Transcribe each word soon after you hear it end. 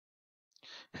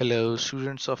Hello,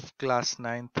 students of class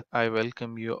ninth. I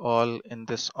welcome you all in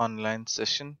this online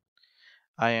session.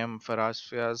 I am Faraz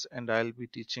Fiaz and I'll be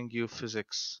teaching you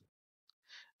physics.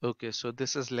 Okay, so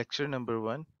this is lecture number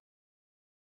 1.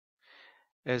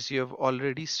 As you have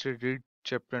already studied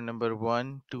chapter number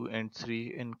 1, 2 and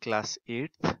 3 in class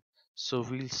 8th, so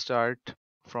we'll start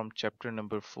from chapter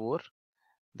number 4,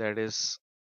 that is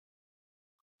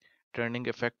turning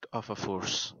effect of a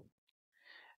force.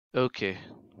 Okay,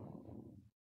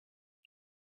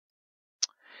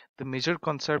 the major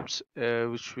concepts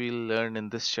which we'll learn in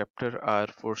this chapter are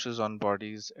forces on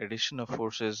bodies, addition of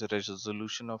forces,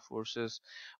 resolution of forces,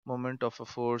 moment of a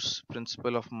force,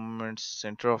 principle of moments,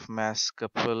 center of mass,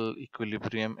 couple,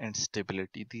 equilibrium, and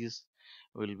stability. These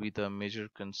will be the major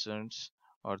concerns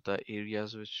or the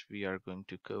areas which we are going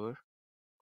to cover.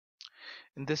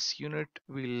 In this unit,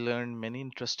 we'll learn many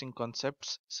interesting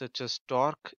concepts such as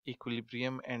torque,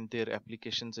 equilibrium, and their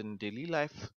applications in daily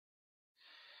life.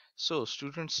 So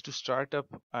students, to start up,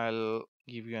 I'll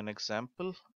give you an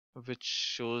example which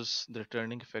shows the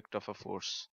turning effect of a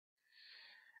force.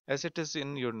 As it is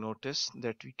in your notice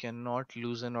that we cannot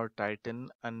loosen or tighten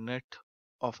a nut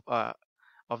of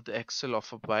the axle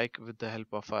of a bike with the help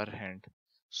of our hand.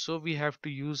 So we have to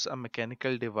use a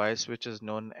mechanical device which is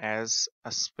known as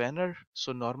a spanner.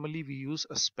 So normally we use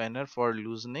a spanner for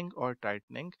loosening or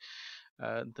tightening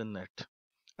the nut.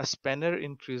 A spanner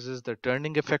increases the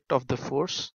turning effect of the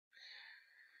force.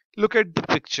 Look at the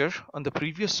picture on the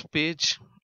previous page.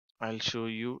 I'll show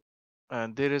you.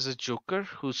 There is a joker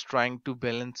who's trying to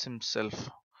balance himself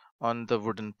on the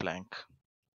wooden plank,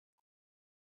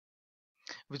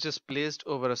 which is placed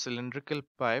over a cylindrical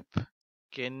pipe.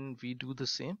 Can we do the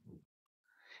same?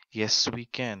 Yes, we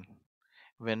can.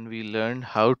 When we learn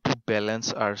how to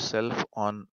balance ourselves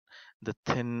on the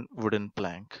thin wooden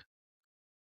plank.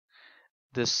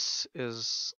 This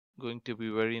is going to be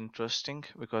very interesting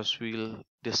because we'll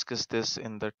discuss this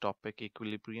in the topic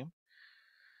equilibrium.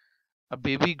 A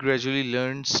baby gradually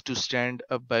learns to stand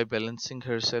up by balancing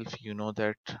herself. You know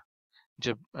that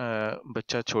जब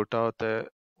बच्चा छोटा होता है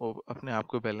वो अपने आप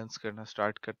को balance करना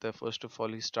स्टार्ट करता है. First of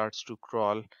all he starts to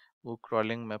crawl. वो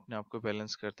क्रॉलिंग में अपने आप को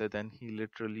बैलेंस करता है. Then he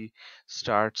literally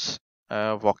starts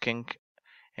walking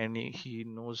and he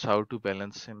knows how to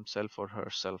balance himself or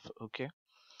herself. Okay,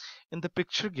 in the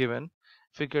picture given,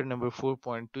 figure number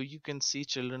 4.2, you can see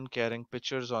children carrying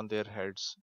pitchers on their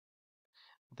heads.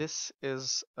 This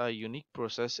is a unique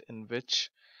process in which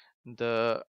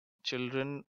the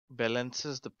children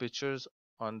balances the pitchers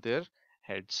on their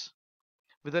heads.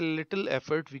 With a little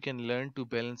effort, we can learn to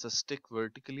balance a stick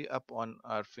vertically up on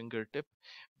our fingertip.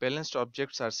 Balanced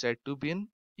objects are said to be in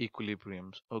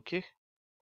equilibrium. Okay.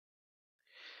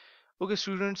 Okay,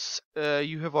 students,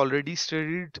 you have already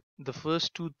studied the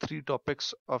first 3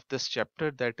 topics of this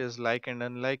chapter, that is like and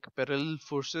unlike, parallel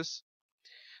forces,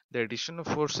 the addition of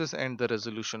forces, and the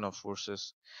resolution of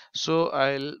forces. So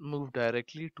I'll move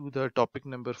directly to the topic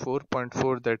number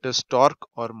 4.4, that is torque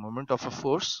or moment of a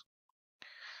force.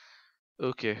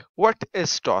 Okay, what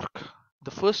is torque? The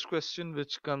first question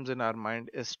which comes in our mind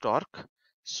is torque.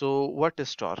 So what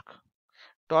is torque?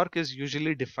 Torque is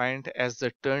usually defined as the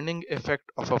turning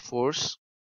effect of a force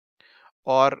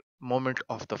और moment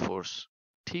of the force.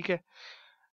 ठीक है,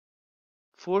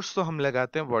 force तो हम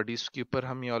लगाते हैं bodies के ऊपर.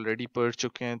 हम ये ऑलरेडी पढ़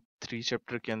चुके हैं 3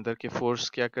 चैप्टर के अंदर कि फोर्स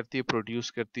क्या करती है, प्रोड्यूस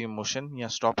करती है मोशन, या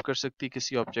स्टॉप कर सकती है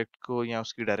किसी ऑब्जेक्ट को, या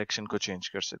उसकी डायरेक्शन को चेंज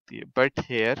कर सकती है. But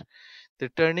here the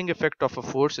turning effect of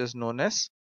a force is known as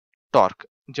torque.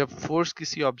 जब फोर्स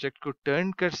किसी ऑब्जेक्ट को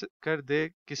टर्न कर दे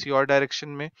किसी और डायरेक्शन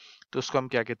में, तो उसको हम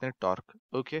क्या कहते हैं, torque.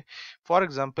 Okay, for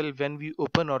example, when we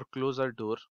open और close our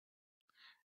door,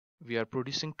 we are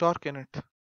producing torque in it.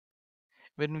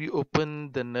 When we open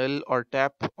the null or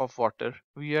tap of water,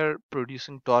 we are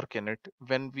producing torque in it.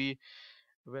 When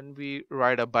we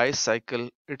ride a bicycle,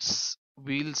 its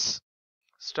wheels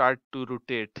start to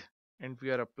rotate and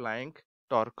we are applying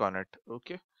torque on it.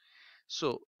 Okay,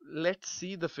 so let's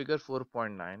see the figure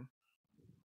 4.9.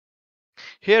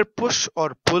 Here, push or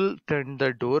pull turn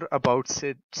the door about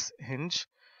its hinge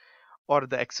or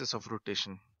the axis of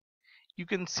rotation. You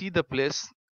can see the place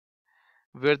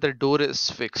where the door is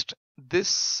fixed.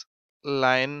 This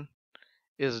line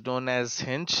is known as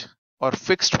hinge or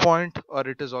fixed point, or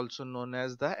it is also known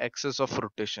as the axis of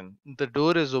rotation. The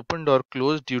door is opened or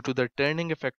closed due to the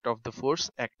turning effect of the force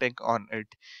acting on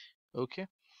it. Okay,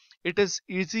 it is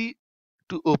easy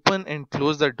to open and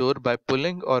close the door by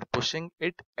pulling or pushing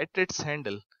it at its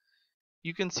handle.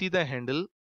 You can see the handle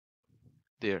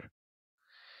there.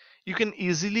 You can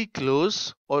easily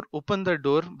close or open the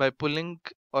door by pulling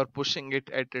or pushing it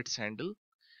at its handle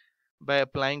by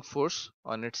applying force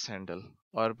on its handle.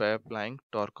 or by applying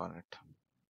torque on it.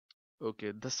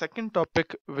 Okay, the second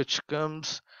topic which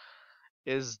comes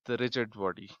is the rigid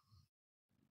body.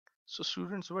 So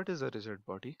students, what is a rigid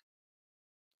body?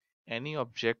 Any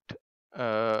object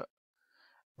uh,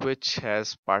 which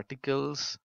has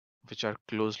particles which are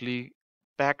closely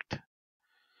packed,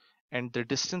 and the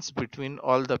distance between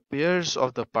all the pairs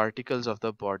of the particles of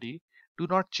the body do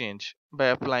not change by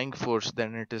applying force,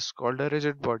 then it is called a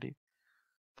rigid body.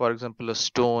 For example, a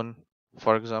stone,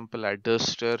 for example, a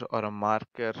duster or a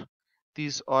marker.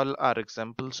 These all are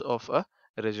examples of a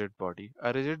rigid body.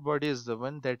 A rigid body is the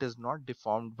one that is not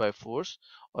deformed by force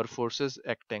or forces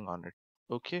acting on it.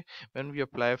 Okay, when we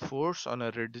apply force on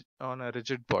a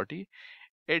rigid body,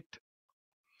 it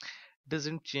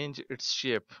doesn't change its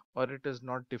shape or it is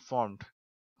not deformed,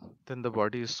 then the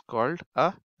body is called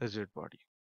a rigid body.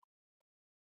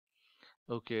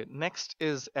 Okay, next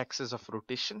is axis of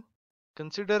rotation.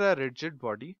 Consider a rigid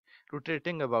body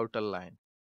rotating about a line.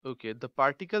 Okay, the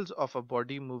particles of a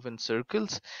body move in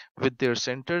circles with their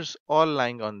centers all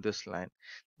lying on this line.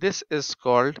 This is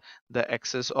called the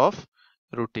axis of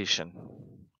rotation.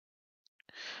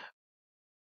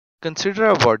 Consider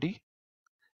a body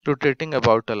rotating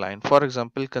about a line. For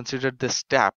example, consider this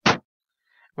tap.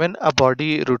 When a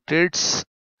body rotates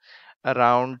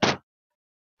around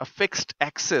a fixed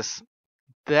axis,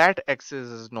 that axis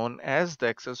is known as the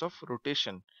axis of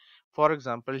rotation. For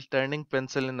example, turning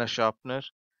pencil in a sharpener,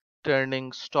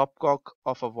 turning stopcock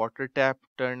of a water tap,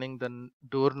 turning the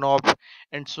doorknob,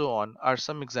 and so on are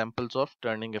some examples of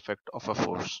turning effect of a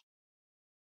force.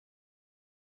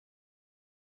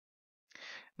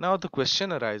 Now the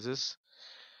question arises,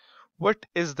 what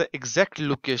is the exact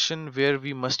location where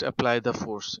we must apply the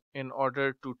force in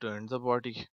order to turn the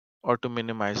body or to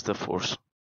minimize the force?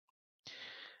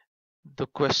 The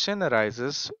question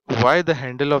arises why the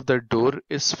handle of the door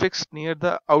is fixed near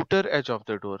the outer edge of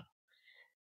the door.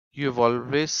 You have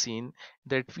always seen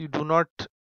that we do not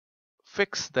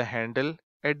fix the handle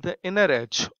at the inner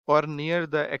edge or near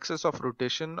the axis of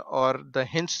rotation or the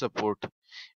hinge support.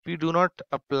 We do not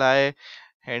apply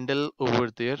handle over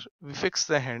there. We fix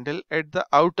the handle at the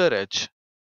outer edge.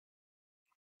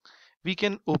 We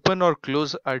can open or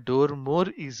close a door more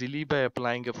easily by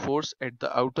applying a force at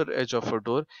the outer edge of a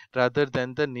door rather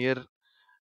than the near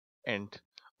end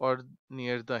or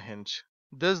near the hinge.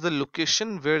 Thus, the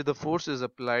location where the force is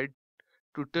applied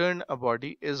to turn a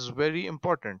body is very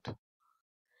important.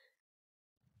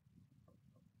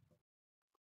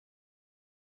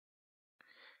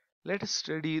 Let us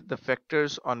study the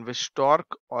factors on which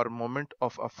torque or moment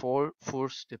of a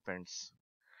force depends.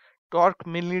 Torque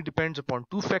mainly depends upon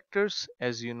two factors,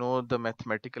 as you know the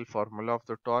mathematical formula of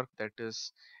the torque, that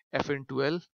is F into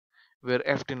L, where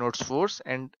F denotes force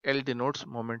and L denotes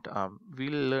moment arm.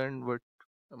 We'll learn what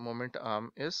a moment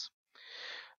arm is.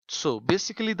 So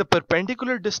basically the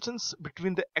perpendicular distance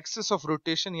between the axis of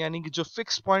rotation, यानी कि जो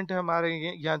fixed point है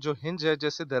हमारे यहाँ जो hinge है,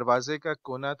 जैसे दरवाजे का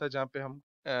कोना था जहाँ पे हम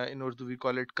in Urdu we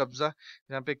call it कब्जा,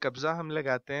 जहाँ पे कब्जा हम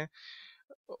लगाते हैं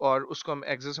और उसको हम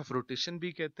axis of rotation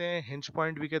भी कहते हैं, hinge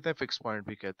point भी कहते हैं, fixed point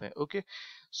भी कहते हैं. Okay,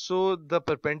 so the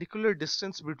perpendicular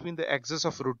distance between the axis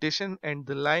of rotation and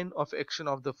the line of action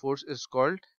of the force is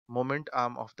called moment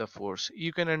arm of the force.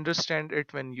 You can understand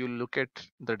it when you look at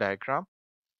the diagram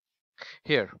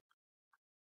here.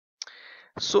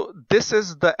 So this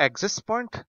is the axis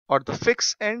point or the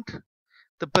fixed end.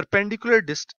 The perpendicular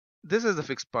distance, this is the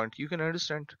fixed point, you can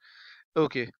understand.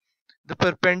 Okay, the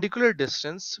perpendicular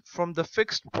distance from the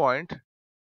fixed point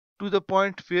to the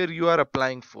point where you are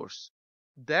applying force,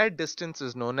 that distance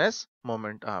is known as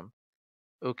moment arm.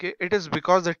 Okay, it is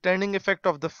because the turning effect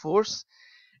of the force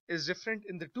is different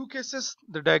in the two cases.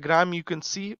 The diagram you can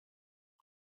see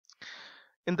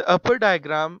in the upper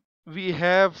diagram, we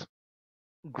have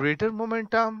greater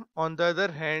momentum. On the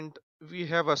other hand, we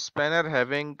have a spanner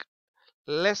having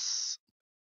less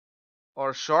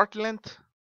or short length,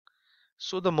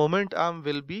 so the moment arm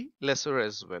will be lesser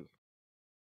as well.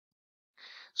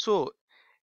 So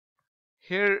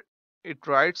here it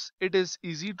writes, it is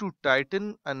easy to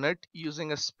tighten a nut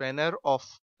using a spanner of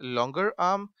longer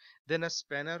arm than a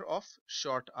spanner of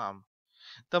short arm.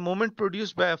 The moment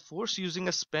produced by a force using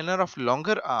a spanner of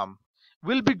longer arm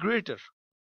will be greater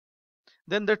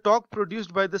than the torque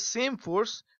produced by the same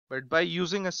force but by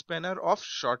using a spanner of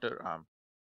shorter arm.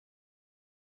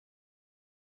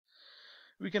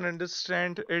 We can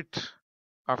understand it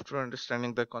after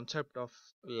understanding the concept of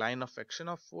line of action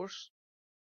of force.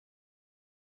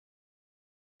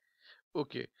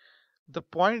 Okay, the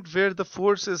point where the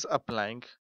force is applying,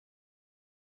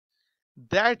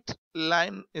 that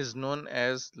line is known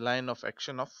as line of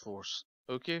action of force.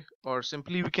 Okay, or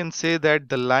simply we can say that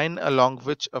the line along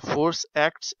which a force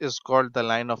acts is called the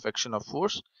line of action of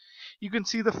force. You can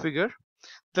see the figure.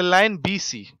 The line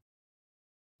BC,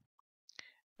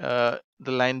 the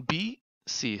line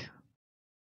BC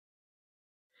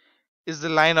is the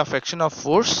line of action of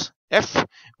force F,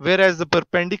 whereas the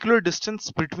perpendicular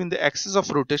distance between the axis of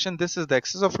rotation, this is the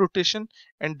axis of rotation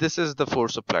and this is the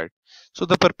force applied. So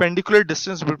the perpendicular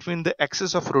distance between the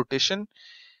axis of rotation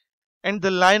and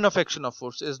the line of action of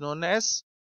force is known as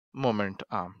moment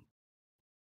arm.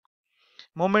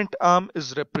 Moment arm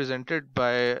is represented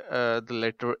by the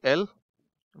letter L,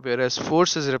 whereas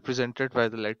force is represented by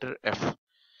the letter F,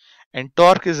 and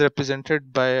torque is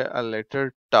represented by a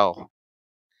letter tau.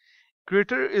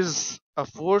 Greater is a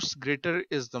force, greater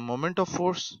is the moment of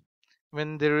force.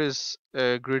 When there is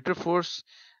a greater force,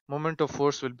 moment of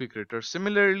force will be greater.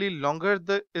 Similarly, longer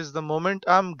is the moment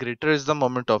arm, greater is the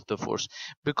moment of the force.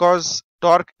 Because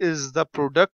torque is the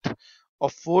product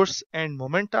of force and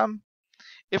momentum,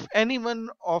 if any one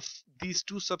of these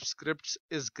two subscripts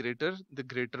is greater, the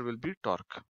greater will be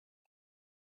torque.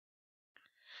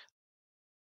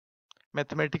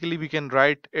 Mathematically, we can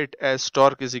write it as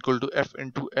torque is equal to F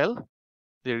into L.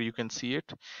 There you can see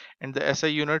it. And the SI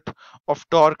unit of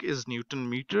torque is Newton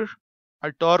meter.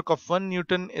 A torque of 1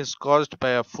 Newton is caused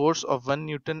by a force of 1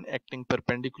 Newton acting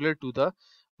perpendicular to the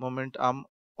moment arm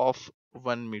of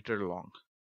 1 meter long.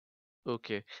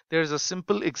 Okay, there is a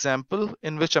simple example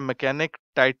in which a mechanic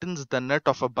tightens the nut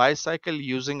of a bicycle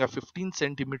using a 15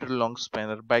 centimeter long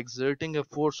spanner by exerting a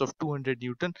force of 200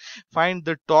 Newton. Find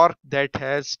the torque that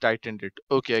has tightened it.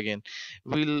 Okay, again,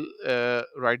 we'll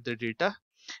write the data.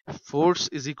 Force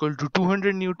is equal to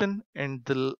 200 Newton and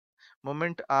the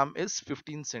moment arm is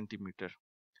 15 centimeter.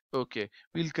 Okay,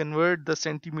 we'll convert the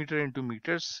centimeter into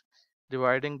meters.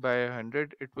 Dividing by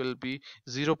 100, it will be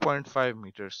 0.5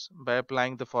 meters. By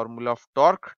applying the formula of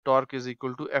torque, torque is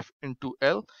equal to F into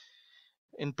L.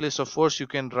 In place of force, you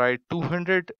can write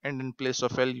 200, and in place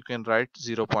of L, you can write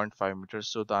 0.5 meters.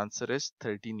 So the answer is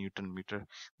 30 Newton meter.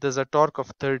 Thus, a torque of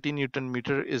 30 Newton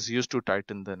meter is used to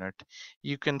tighten the nut.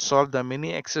 You can solve the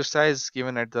mini exercise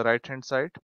given at the right hand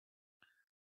side.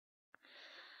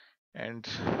 And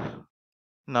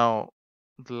now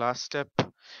the last step,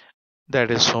 that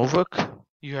is homework.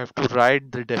 You have to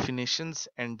write the definitions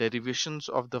and derivations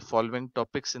of the following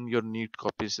topics in your NEET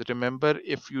copies. Remember,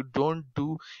 if you don't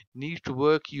do NEET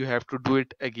work, you have to do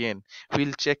it again.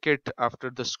 We'll check it after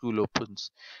the school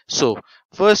opens. So,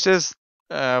 first is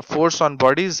force on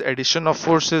bodies, addition of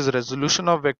forces, resolution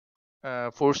of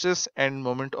forces, and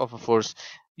moment of a force.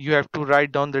 You have to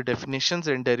write down the definitions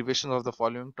and derivations of the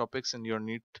following topics in your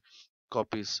NEET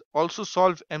copies. Also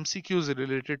solve MCQs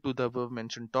related to the above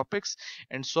mentioned topics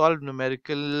and solve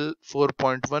numerical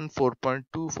 4.1, 4.2,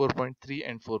 4.3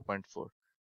 and 4.4.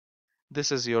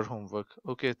 This is your homework.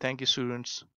 Okay, thank you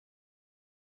students.